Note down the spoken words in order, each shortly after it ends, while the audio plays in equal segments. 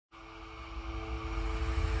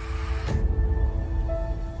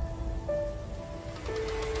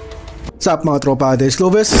What's up mga tropa, this is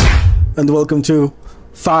Cloviis, and welcome to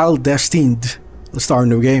Destined. Let's start a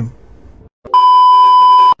new game.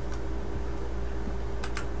 I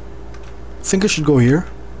think I should go here.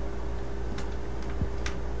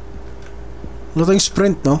 Wala tayong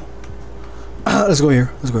sprint, no? Let's go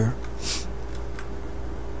here, let's go here.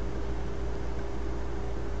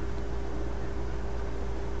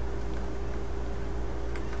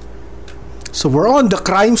 So we're on the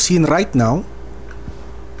crime scene right now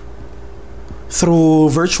through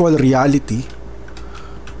virtual reality.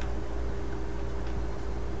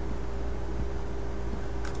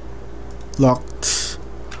 Locked.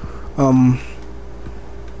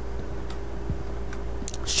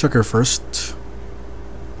 Let's check her first.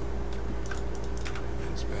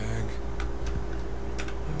 Man's bag.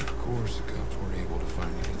 Of course, the cops weren't able to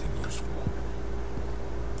find anything useful.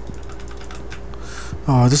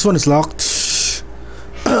 Oh, this one is locked.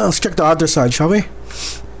 Let's check the other side, shall we?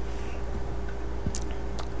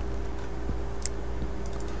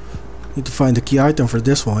 Need to find the key item for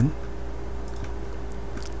this one.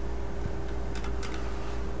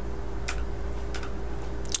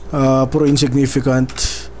 Puro insignificant.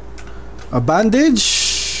 A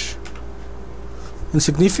bandage.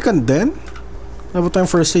 Insignificant din. Have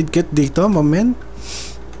time for a first aid kit dito, mamen.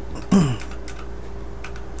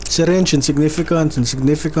 Syringe, insignificant.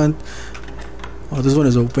 Oh, this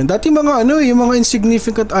one is open. Dati mga yung mga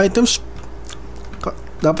insignificant items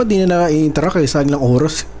dapat di na i-interact eh, sayang lang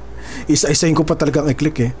oras. Isa-isahin ko pa talagang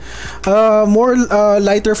i-click eh. More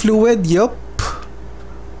lighter fluid, yup.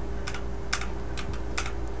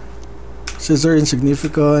 Scissor,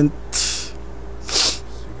 insignificant.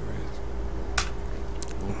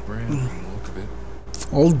 Old brand, look of it.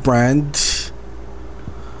 Old brand.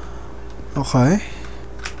 Okay.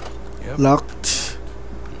 Yep. Locked.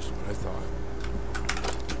 Just what I thought.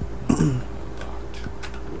 Locked.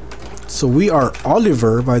 So we are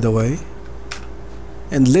Oliver, by the way.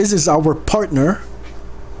 And Liz is our partner.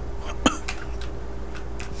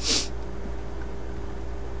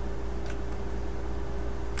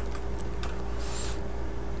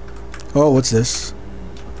 Oh, what's this?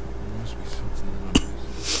 Must be something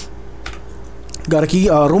obvious. Got a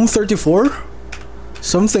key. Room 34.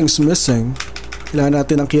 Something's missing. Kailangan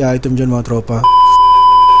natin ang key item dyan mga tropa.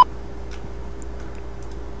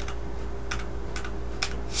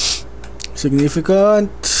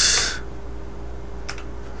 Significant.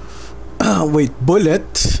 Wait,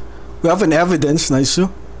 bullet. We have an evidence, nice. 357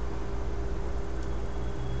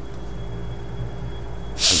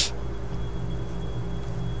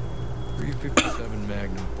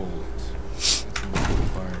 Magnum bullets. It's multiple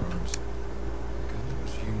firearms. The gun that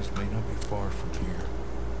was used may not be far from here.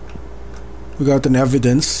 We got an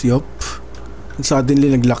evidence, yup. And suddenly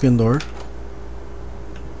nag-lock yung door.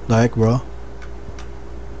 Like, bro.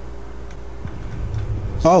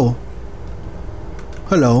 Oh.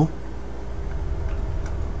 Hello.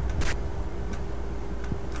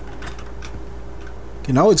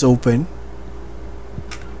 Okay, now it's open.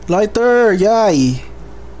 Lighter! Yay!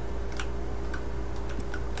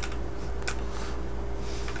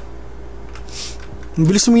 Ang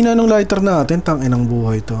bilis sumina ng lighter natin. Tangin ang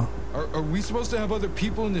buhay to. Are we supposed to have other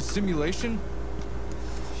people in this simulation?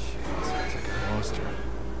 Shit, sounds like I lost her.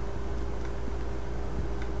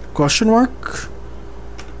 Question mark?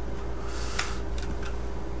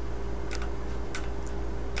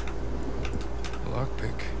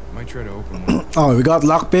 Lockpick. Might try to open one. Oh, we got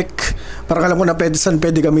lockpick. Para alam ko na saan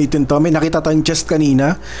pwede gamitin to. May nakita tayong chest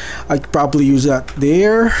kanina. I'd probably use that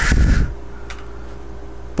there.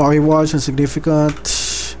 Pocket watch, insignificant.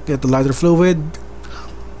 Get the lighter fluid.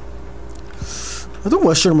 Itong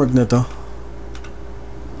question mark na to.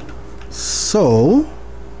 So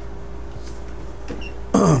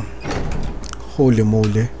holy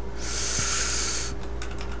moly.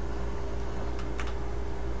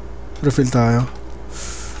 Refill tayo.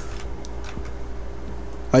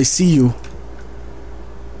 I see you.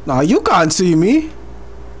 Nah, you can't see me.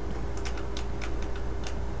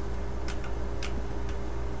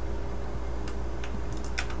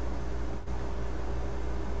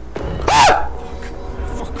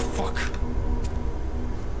 Fuck.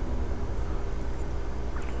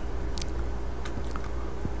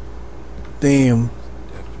 Damn.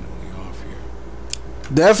 Definitely off here.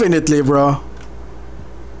 Definitely, bro.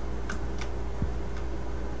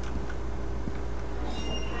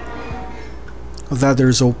 That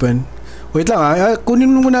door's open. Wait lang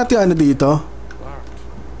kunin mo natin ano dito. Locked.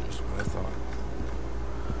 Just what I thought.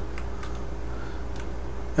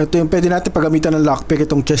 Ito yung pwede natin paggamitan ng lockpick,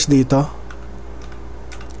 itong chest dito.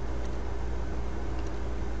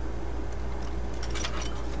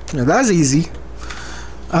 Yeah, that's easy.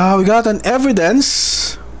 We got an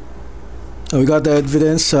evidence. We got the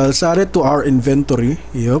evidence. Let's add it to our inventory.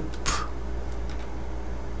 Yup.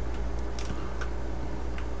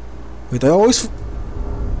 Wait, I always...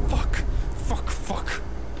 Fuck.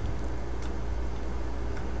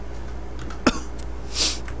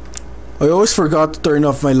 I always forgot to turn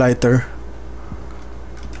off my lighter.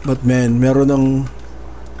 But man, meron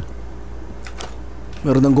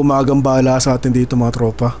ng gumagambala sa atin dito, mga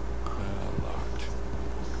tropa.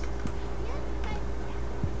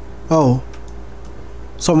 Oh.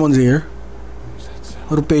 Someone's here.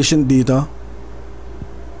 Or patient dito.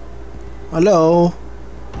 Hello?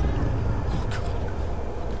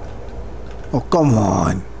 Oh, come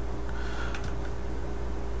on.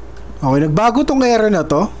 Okay, nagbago tong area na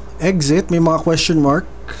to. Exit, may mga question mark.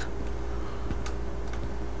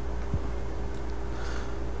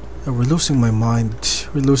 Oh, we're losing my mind.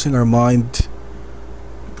 We're losing our mind.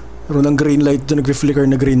 Meron ng green light dyan, nag-flicker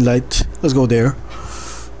na green light. Let's go there.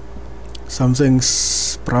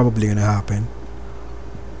 Something's probably gonna happen.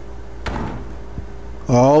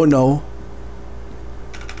 Oh no.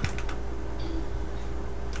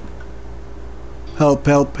 Help.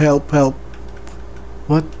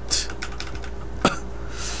 What?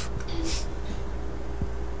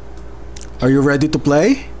 Are you ready to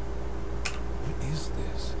play? What is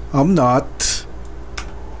this? I'm not.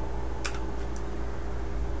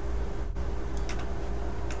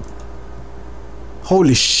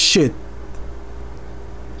 Holy shit.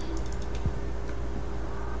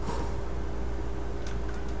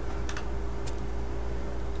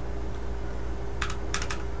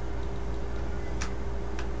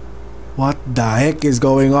 What the heck is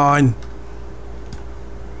going on?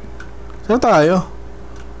 Saan tayo?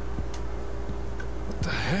 What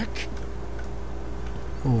the heck?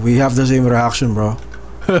 Oh, we have the same reaction, bro.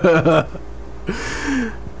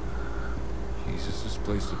 Jesus, this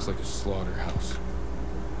place looks like a slaughterhouse.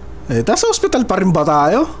 Eh, tas hospital pa rin ba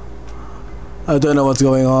tayo? I don't know what's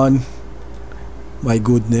going on. My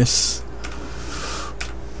goodness.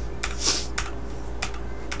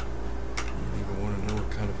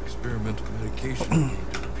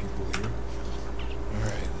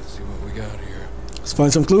 Let's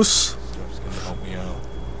find some clues. Stuff's gonna help me out.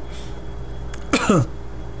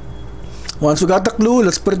 Once we got the clue,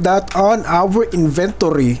 let's put that on our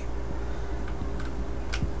inventory.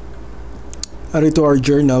 Add it to our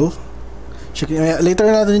journal. Checking, later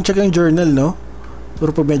natin check yung journal, no?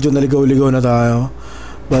 Pero pag medyo naligaw-ligaw na tayo.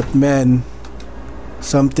 But man,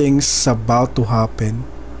 something's about to happen.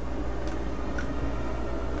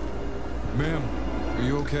 Ma'am, are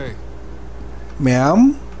you okay?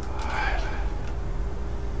 Ma'am?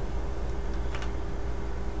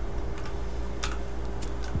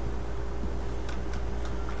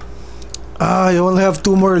 I only have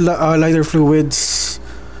 2 more lighter fluids.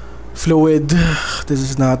 This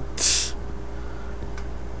is not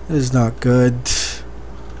good.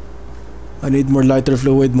 I need more lighter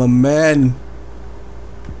fluid, my man.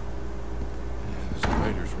 Yeah, this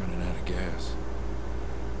lighter's running out of gas.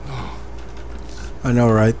 Oh. I know,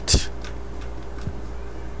 right?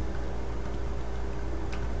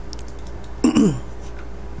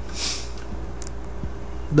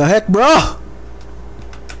 The heck, bro?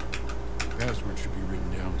 Password should be written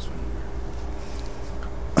down somewhere.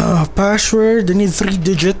 Password. I need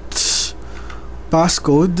 3-digit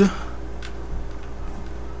passcode.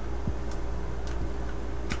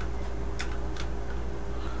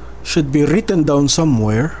 Should be written down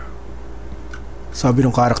somewhere. Sabi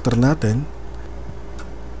ng character natin.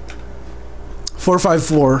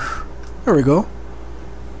 454. There we go.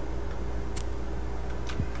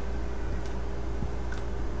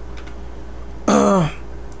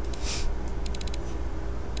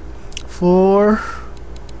 Four,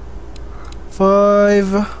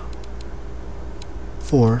 5,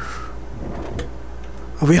 4.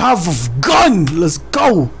 We have a gun! Let's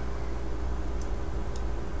go!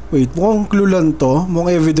 Wait, mukhang clue lang to.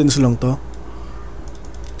 Mukhang evidence lang to.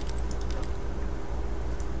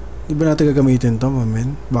 Di ba natin gagamitin to,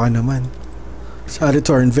 mamen? Baka naman. Let's add it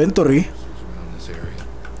to our inventory. Around this area.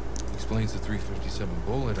 Explains the 357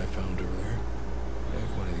 bullet I found over there. I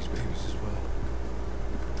have one of these babies as well.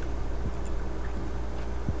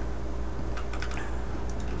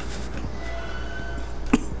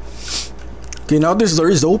 Okay, now this door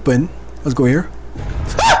is open. Let's go here.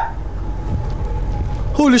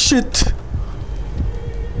 Holy shit!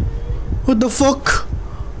 What the fuck?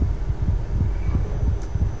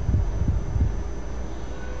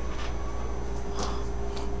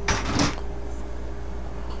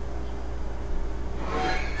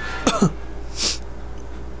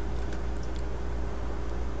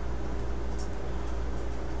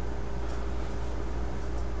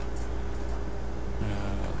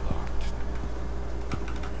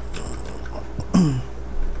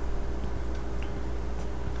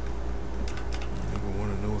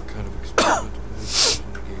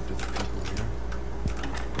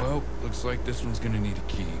 Looks like this one's gonna need a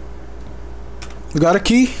key. We got a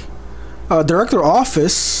key. Director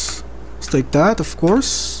office. Let's take that, of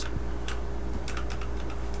course.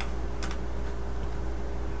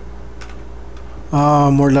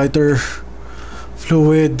 More lighter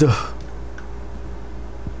fluid.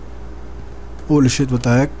 Holy shit, what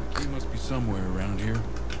the heck? He must be somewhere around here.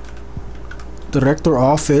 Director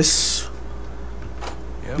office.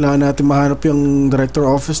 Yep. Kailangan natin mahanap yung director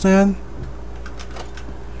office na yan.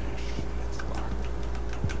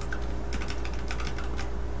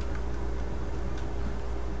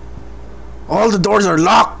 All the doors are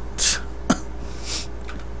locked.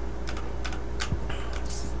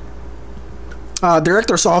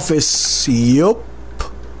 Director's office. Yup.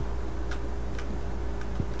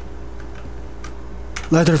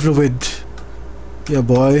 Lighter fluid. Yeah,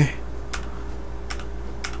 boy.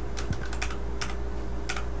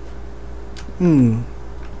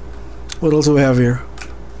 What else do we have here?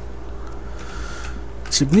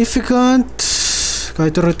 Significant.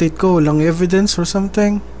 Kahit rotate ko, walang evidence or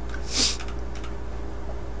something.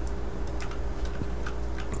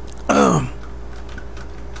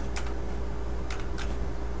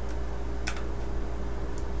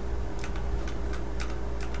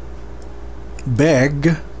 Bag.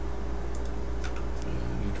 I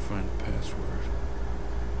need to find the password.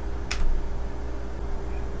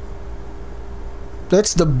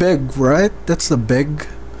 That's the bag, right? That's the bag.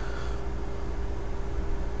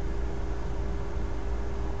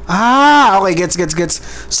 Okay, gets.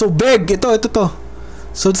 So bag, ito to.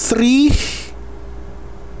 So 3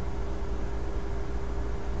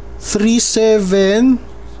 3 7 Some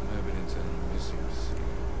evidence that I'm missing.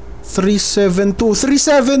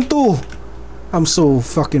 372. I'm so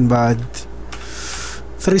fucking bad.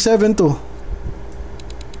 372.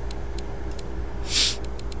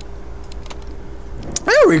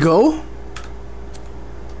 There we go.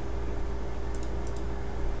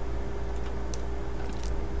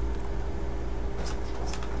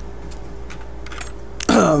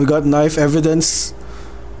 We got knife evidence.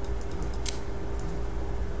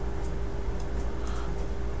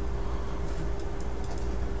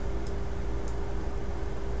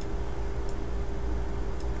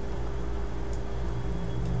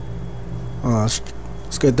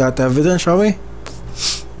 Let's get that evidence, shall we?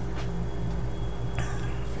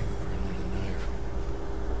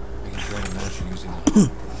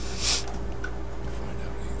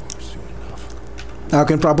 I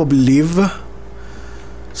can probably leave.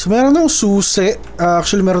 So meron akong susi.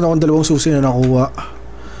 Actually meron akong dalawang susi na nakuha.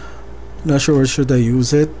 Not sure should I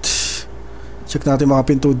use it. Check natin mga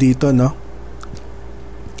pinto dito, no?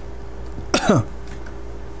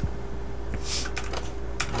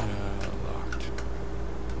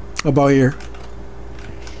 About here.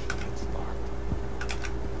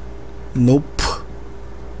 Nope.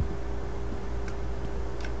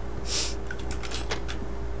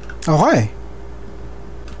 Okay.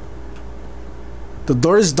 The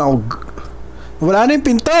door is now... Wala na yung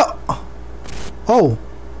pinto! Oh.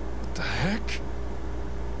 What the heck?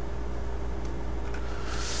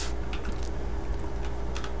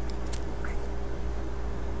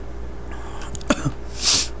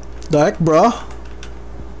 The heck, bro?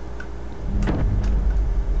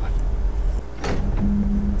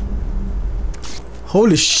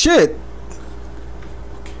 Holy shit!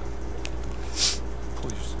 Pull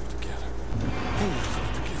yourself together. Pull yourself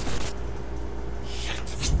together. Shit.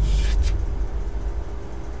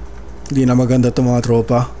 Hindi na maganda to mga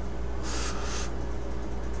tropa.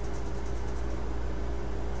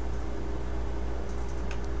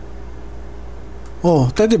 Oh,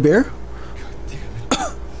 teddy bear? God damn it.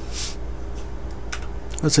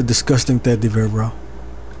 That's a disgusting teddy bear, bro.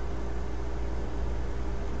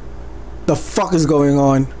 The fuck is going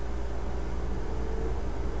on?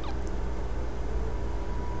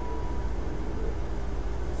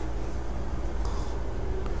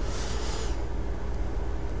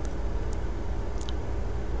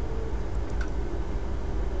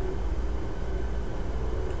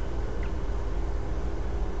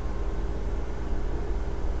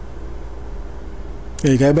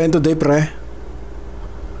 Okay, kaya ba yun today, pre?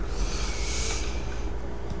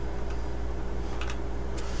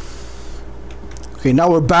 Okay,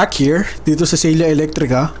 now we're back here. Dito sa Celia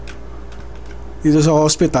Electrica. Dito sa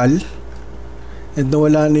hospital. And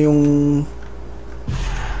nawala na yung...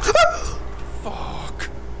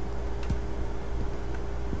 Fuck.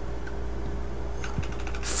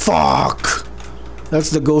 Fuck!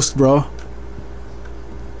 That's the ghost, bro.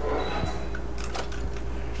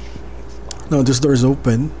 No, this door is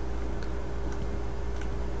open.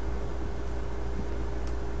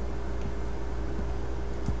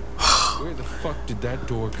 Where the fuck did that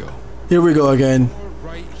door go? Here we go again.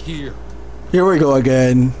 Right here. Here we go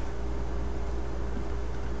again.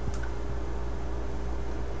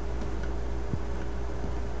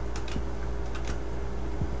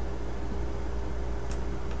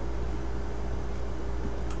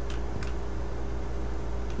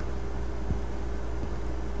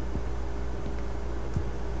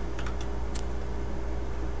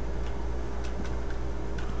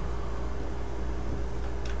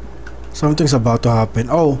 Something's about to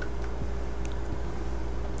happen. Oh.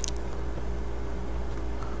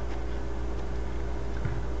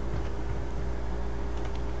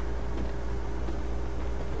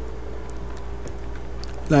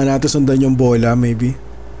 Wala natin sundan yung bola, maybe.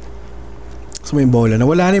 So may bola.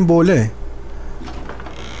 Nawala na yung bola eh.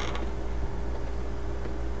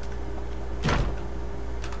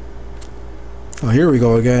 Oh, here we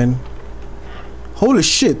go again. Holy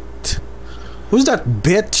shit. Who's that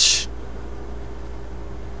bitch?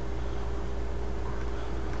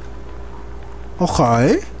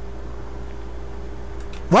 Okay.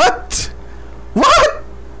 What? What?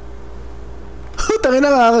 Tangina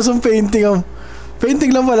nakakasong painting ang...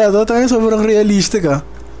 Painting lang pala to. Tangina sobrang realistic ah.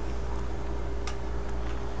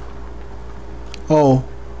 Oh.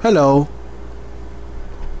 Hello.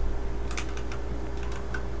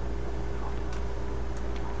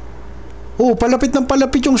 Oh, palapit ng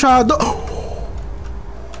palapit yung shadow.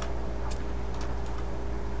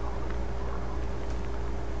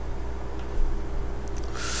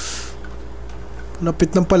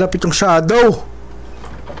 Palapit ng palapit yung shadow.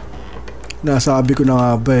 Nasabi ko na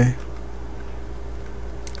nga ba eh.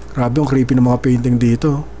 Grabe ang creepy ng mga painting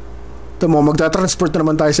dito. Ito mo, magta-transport na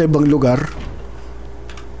naman tayo sa ibang lugar.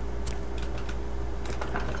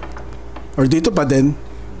 Or dito pa din.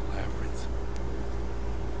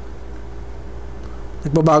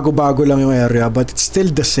 Nagbabago-bago lang yung area but it's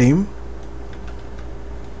still the same.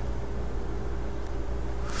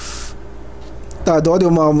 Tado,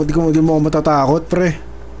 di mo matatakot,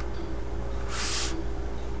 pre.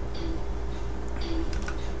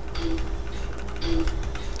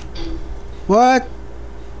 What?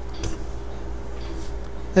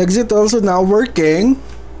 Exit also not working.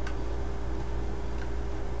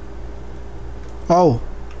 Oh.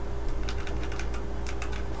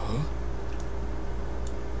 Huh?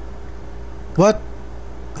 What?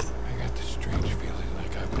 I got this strange feeling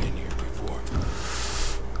like I've been here before.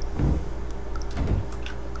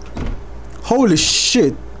 Holy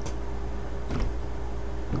shit.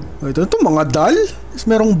 Wait, ito mga dal? Is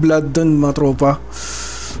merong blood dun mga tropa.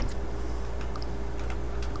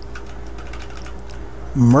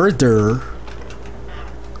 Murder.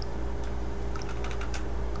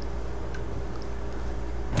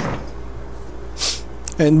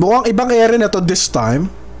 And mukhang ibang area na to this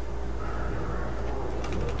time.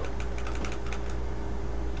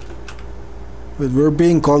 But we're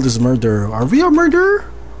being called as murder. Are we a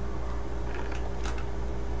murderer?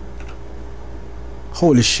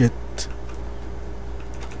 Holy shit.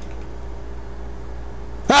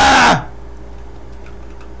 Ah!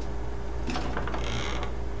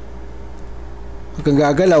 Huwag kang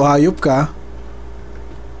gagalaw, hayop ka.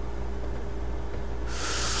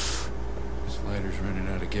 This lighter's running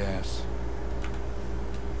out of gas.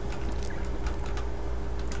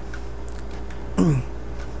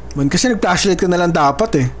 Man, kasi nag-flashlight ka na lang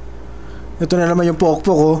dapat eh. Ito na naman yung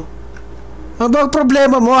pokpok oh. Ano ba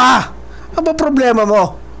problema mo ah? Ano ba problema mo?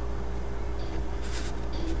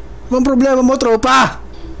 Ano bang problema mo, tropa?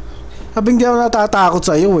 Sabi hindi ako natatakot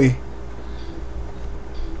sa iyo eh.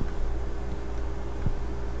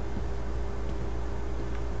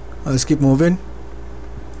 Let's keep moving.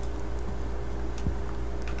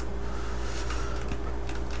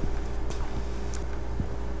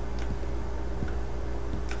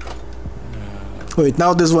 Wait,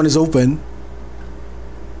 now this one is open.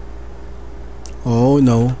 Oh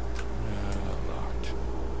no.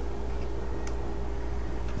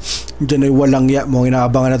 Diyan ay walang ya. Mukhang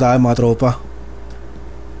inaabangan na tayo mga tropa.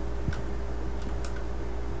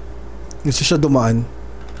 Gusto siya dumaan.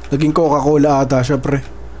 Naging Coca-Cola ata siya pre.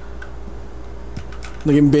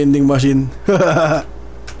 Naging vending machine.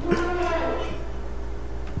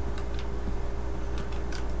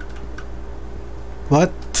 What?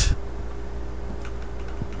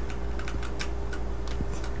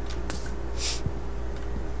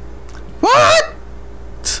 What?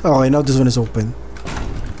 Okay, now this one is open.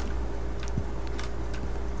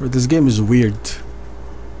 Or this game is weird.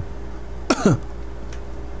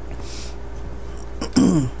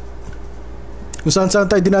 Kung saan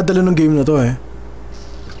tayo dinadala ng game na to eh.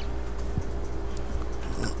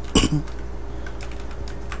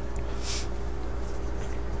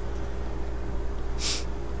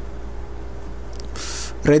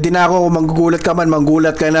 Ready na ako. Kung manggugulat ka man,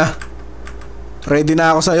 manggulat ka na. Ready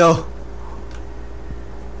na ako sa'yo.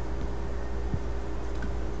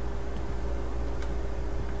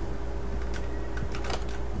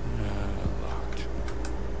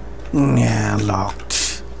 Yeah,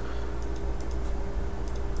 locked.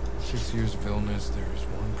 6 years of illness. There is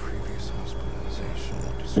one previous hospitalization.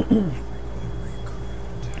 Frequent recurrent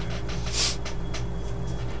attacks.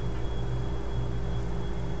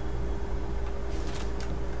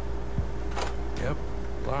 Yep,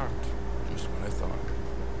 locked. Just what I thought.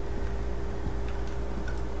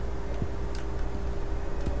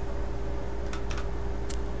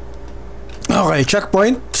 Okay,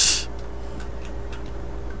 checkpoint.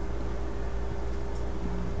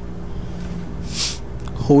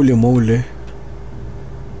 Holy moly.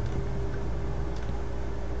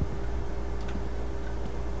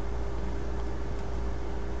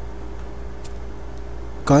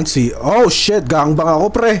 Can't see. Oh shit, gangbang ako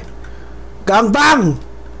pre. Gangbang!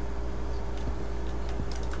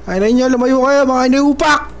 Ay na inyo, lumayo kayo mga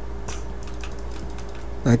iniupak!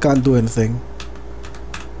 I can't do anything.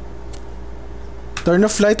 Turn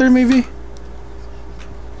off lighter maybe?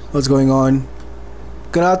 What's going on?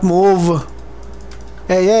 Cannot move.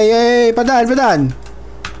 Hey, hey, hey, padaan, padaan.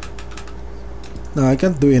 No, I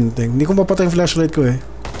can't do anything. Hindi ko mapatay yung flashlight ko eh.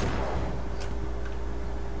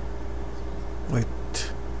 Wait.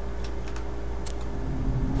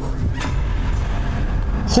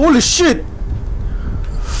 Holy shit!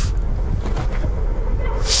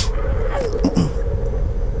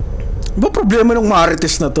 Ba problema ng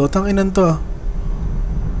marites na to? Tanginan to.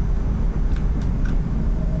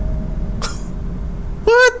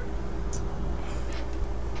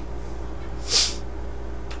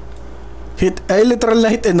 Ay, literal na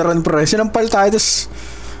hit and run pre. Sinampal tayo, tapos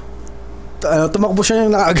tumakbo siya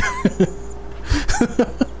yung naaga.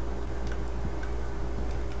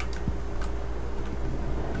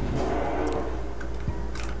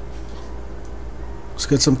 Let's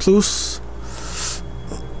get some clues.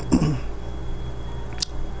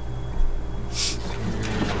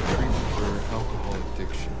 Alcohol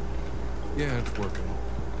addiction. Yeah, it's working.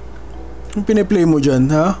 Yung piniplay mo dyan,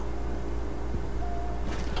 ha?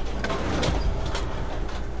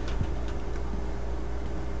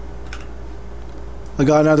 I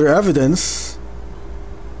got another evidence.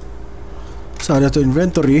 Sana to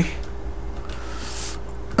inventory.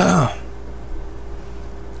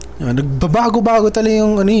 Nagbabago-bago talaga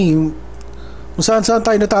yung ano yung kung saan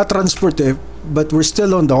tayo natatransport eh. But we're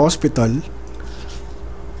still on the hospital.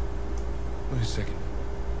 Wait a second.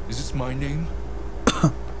 Is this my name?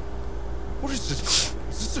 What is this crap?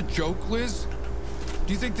 Is this a joke, Liz?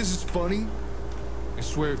 Do you think this is funny? I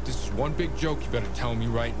swear if this is one big joke, you better tell me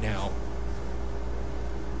right now.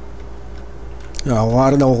 Ako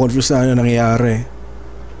nga rin ako confused na ano nangyayari.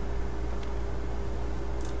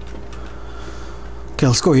 Okay,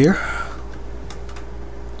 let's go here.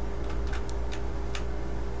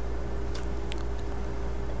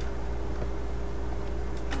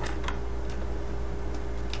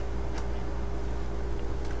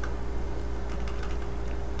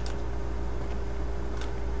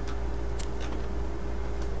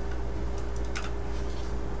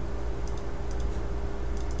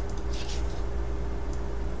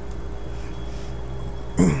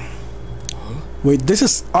 Wait, this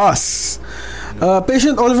is us.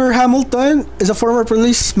 Patient Oliver Hamilton is a former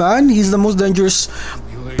policeman. He's the most dangerous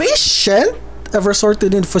patient ever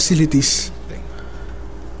sorted in facilities.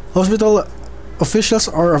 Hospital officials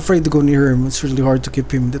are afraid to go near him. It's really hard to keep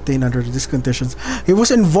him detained under these conditions. He was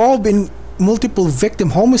involved in multiple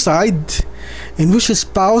victim homicide in which his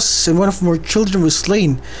spouse and one of more children was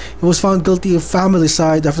slain. He was found guilty of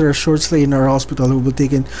familicide after a short stay in our hospital. He will be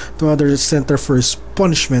taken to another center for his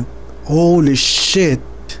punishment. Holy shit.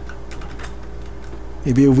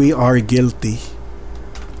 Maybe we are guilty.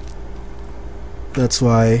 That's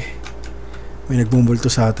why may nagbumulto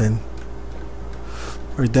sa atin.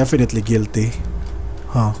 We're definitely guilty.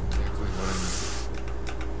 Huh. Exactly what I need.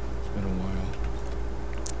 It's been a while.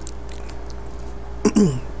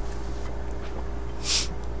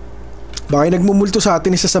 Baka yung nagmumulto sa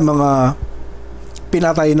atin isa sa mga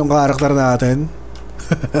pinatay ng karakter natin.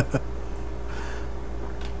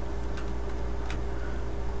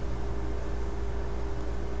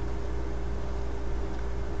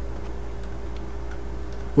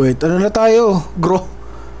 Wait, ano na tayo?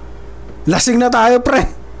 Lasing na tayo, pre.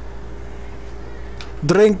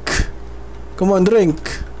 Drink. Come on, drink.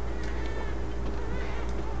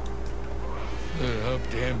 Up,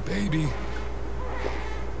 damn baby.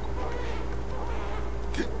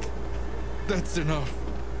 That's enough.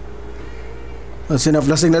 That's enough.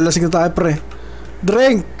 Lasing na tayo, pre.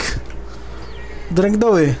 Drink! Drink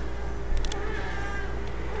daw eh.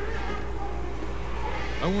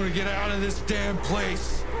 I want to get out of this damn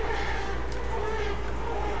place.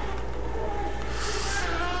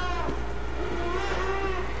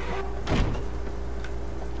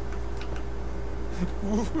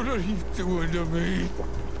 What are you doing to me?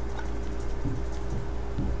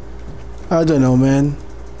 I don't know, man.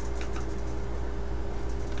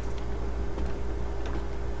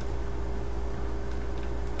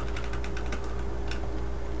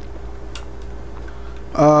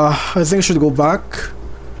 I think I should go back.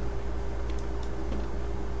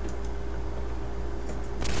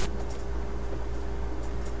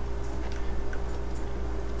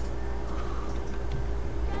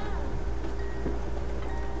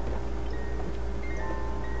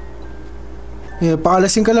 Yeah,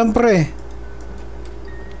 paalasin ka lang, pre.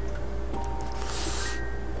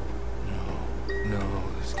 No,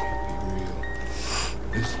 this can't be real.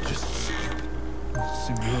 This is just a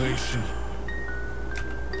simulation.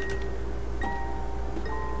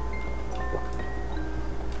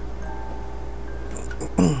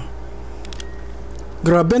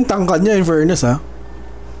 Grabe ang tangkad niya in fairness, ha?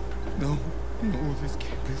 No, this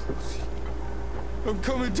can't be Lucy. I'm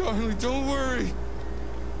coming, darling, don't worry.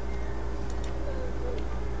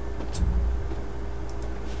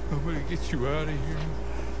 I'm gonna get you out of here.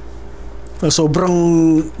 Sobrang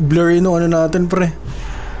blurry no ano natin, pre.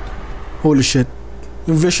 Holy shit.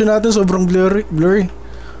 Yung vision natin sobrang blurry.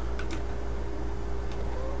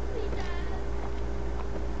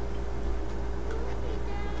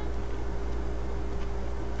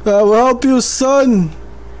 I will help you, son.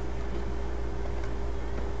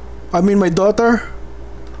 I mean, my daughter.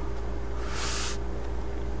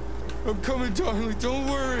 I'm coming, darling,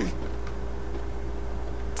 don't worry.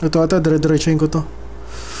 Ito ata, dire-diretsahin ko to.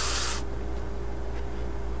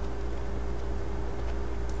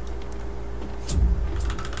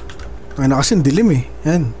 Ay na kasi dilim eh.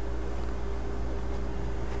 Yan.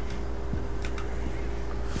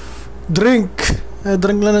 Drink!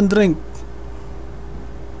 Drink lang ng drink.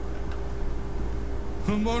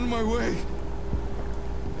 I'm on my way.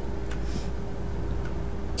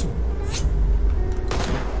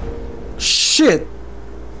 Shit!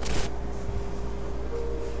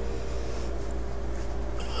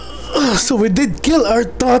 So we did kill our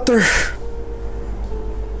daughter.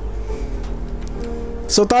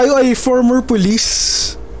 So tayo ay former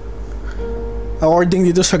police according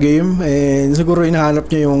dito sa game, and siguro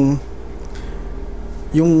hinahanap niya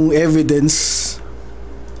yung evidence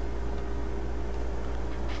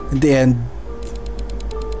in the end.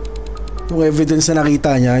 Yung evidence na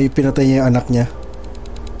nakita niya, yung pinatay niya yung anak niya.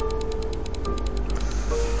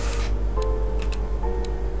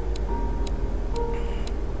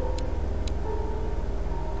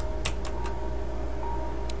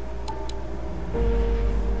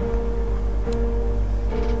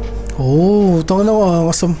 Oh, tanga na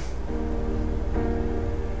awesome.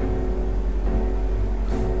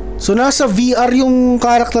 So nasa VR yung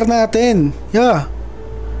character natin. Yeah.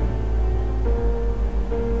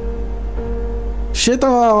 Shit,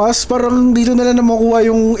 ang angas. Parang dito na lang na makuha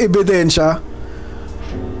yung ebidensya.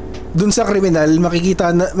 Dun sa kriminal,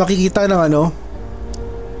 makikita ng ano.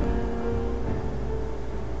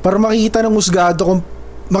 Para makikita ng husgado, kung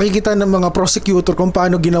makikita ng mga prosecutor kung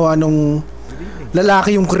paano ginawa nung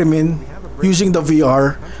lalaki yung krimen using the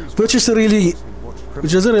VR, which is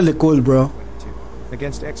really cool, bro.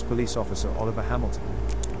 Against ex-police officer Oliver Hamilton.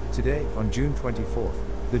 Today, on June 24th,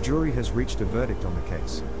 the jury has reached a verdict on the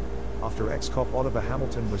case. After ex-cop Oliver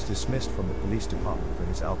Hamilton was dismissed from the police department for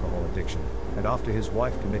his alcohol addiction, and after his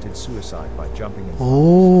wife committed suicide by jumping in.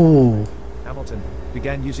 Oh. Hamilton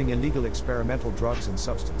began using illegal experimental drugs and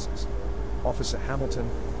substances. Officer Hamilton,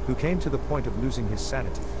 who came to the point of losing his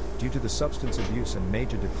sanity due to the substance abuse and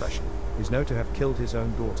major depression, is known to have killed his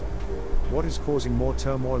own daughter. What is causing more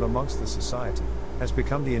turmoil amongst the society has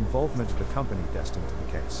become the involvement of the company Destined to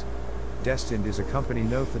the case. Destined is a company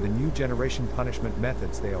known for the new generation punishment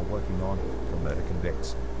methods they are working on for murder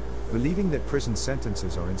convicts. Believing that prison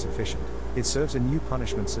sentences are insufficient, it serves a new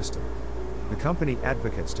punishment system. The company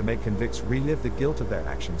advocates to make convicts relive the guilt of their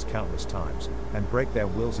actions countless times and break their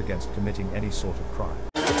wills against committing any sort of crime.